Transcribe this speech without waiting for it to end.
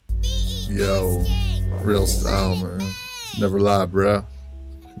Yo, real style, man. Never lie, bro.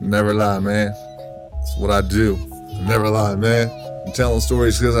 Never lie, man. It's what I do. Never lie, man. I'm telling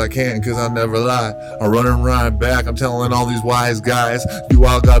stories because I can, because I never lie. I'm running right back, I'm telling all these wise guys. You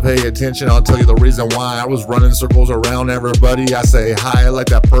all gotta pay attention, I'll tell you the reason why. I was running circles around everybody. I say hi, I like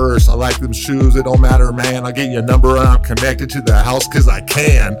that purse, I like them shoes. It don't matter, man. I'll get your number and I'm connected to the house because I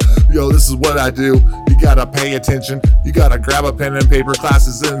can. Yo, this is what I do. You gotta pay attention. You gotta grab a pen and paper,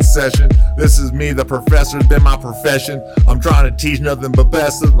 classes in session. This is me, the professor's been my profession. I'm trying to teach nothing but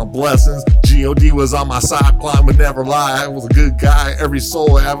best of the blessings. God was on my side, climb would never lie. I was a good guy. Every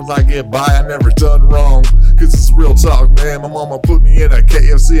soul happens, I get by, I never done wrong. Cause it's real talk, man. My mama put me in a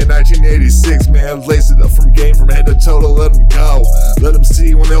KFC in 1986, man. Laced it up from game, from head to toe to let them go. Let them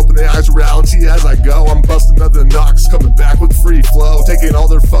see when they open their eyes, reality as I go. I'm busting other knocks, coming back with free flow. Taking all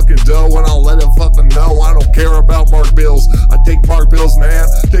their fucking dough and I'll let them fucking know. I don't care about mark bills, I take mark bills, man.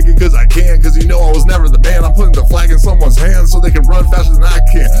 Take it cause I can, cause you know I was never the man. I'm putting the flag in someone's hands so they can run faster than I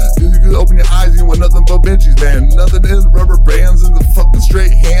can. You can open your eyes, you want nothing but Benjis, man. Nothing in rubber bands and the fucking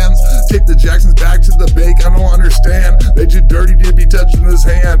straight hands. Take the Jacksons back to the bake, I don't understand. They too dirty to be touching this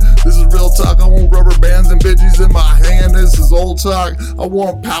hand. This is real talk, I want rubber bands and Benjis in my hand. This is old talk, I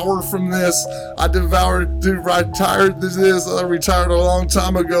want power from this. I devoured, dude, retired this is. I retired a long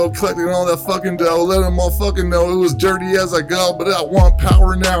time ago, collecting all that fucking dough. Let them all fucking know it was dirty as I go. But I want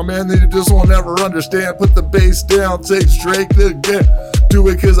power now, man, they just won't ever understand. Put the bass down, take Drake to get. Do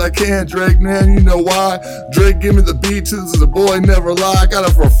it cause I can, Drake, man, you know why. Drake, give me the beat, this is a boy, never lie. I got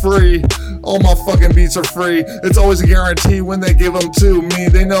it for free, all my fucking beats are free. It's always a guarantee when they give them to me.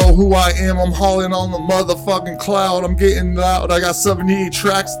 They know who I am, I'm hauling on the motherfucking cloud. I'm getting loud, I got 78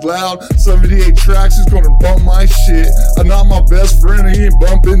 tracks loud. 78 tracks, he's gonna bump my shit. I'm not my best friend, he ain't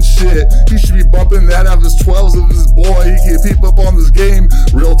bumping shit. He should be bumping that out of his 12s of his boy. He can't peep up on this game,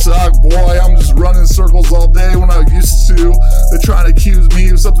 real talk, boy. I'm just running circles all day when I used to. They're trying to accuse me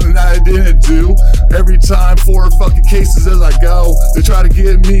of something that I didn't do. Every time 4 fucking cases as I go. They try to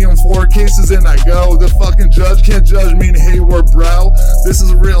get me on 4 cases and I go. The fucking judge can't judge me in Hayward, bro. This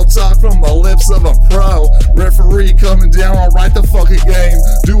is real talk from the lips of a pro. Referee coming down, I'll write the fucking game.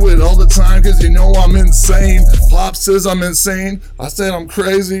 Do it all the time cause you know I'm insane. Pop says I'm insane, I said I'm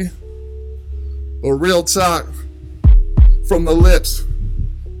crazy. But real talk from the lips.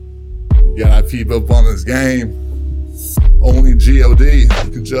 You gotta peep up on this game. Only God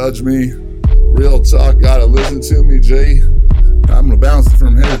can judge me. Real talk, gotta listen to me, G. I'm gonna bounce it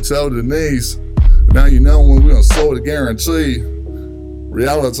from head to toe to knees. Now you know when we're gonna slow the guarantee.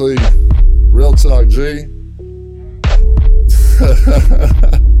 Reality, real talk, G.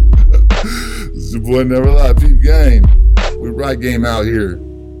 This is your boy Never Lie, peep game. We write game out here.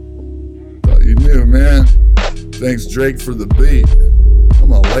 Thought you knew, man. Thanks Drake for the beat. I'm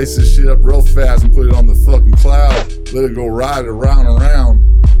gonna lace this shit up real fast and put it on the fucking cloud. Let it go ride around and around.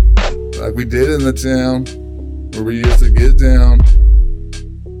 Like we did in the town where we used to get down.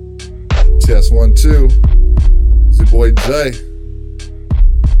 Test 1, 2. It's your boy Jay.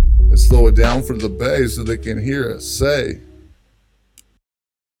 Let's slow it down for the bass so they can hear us say.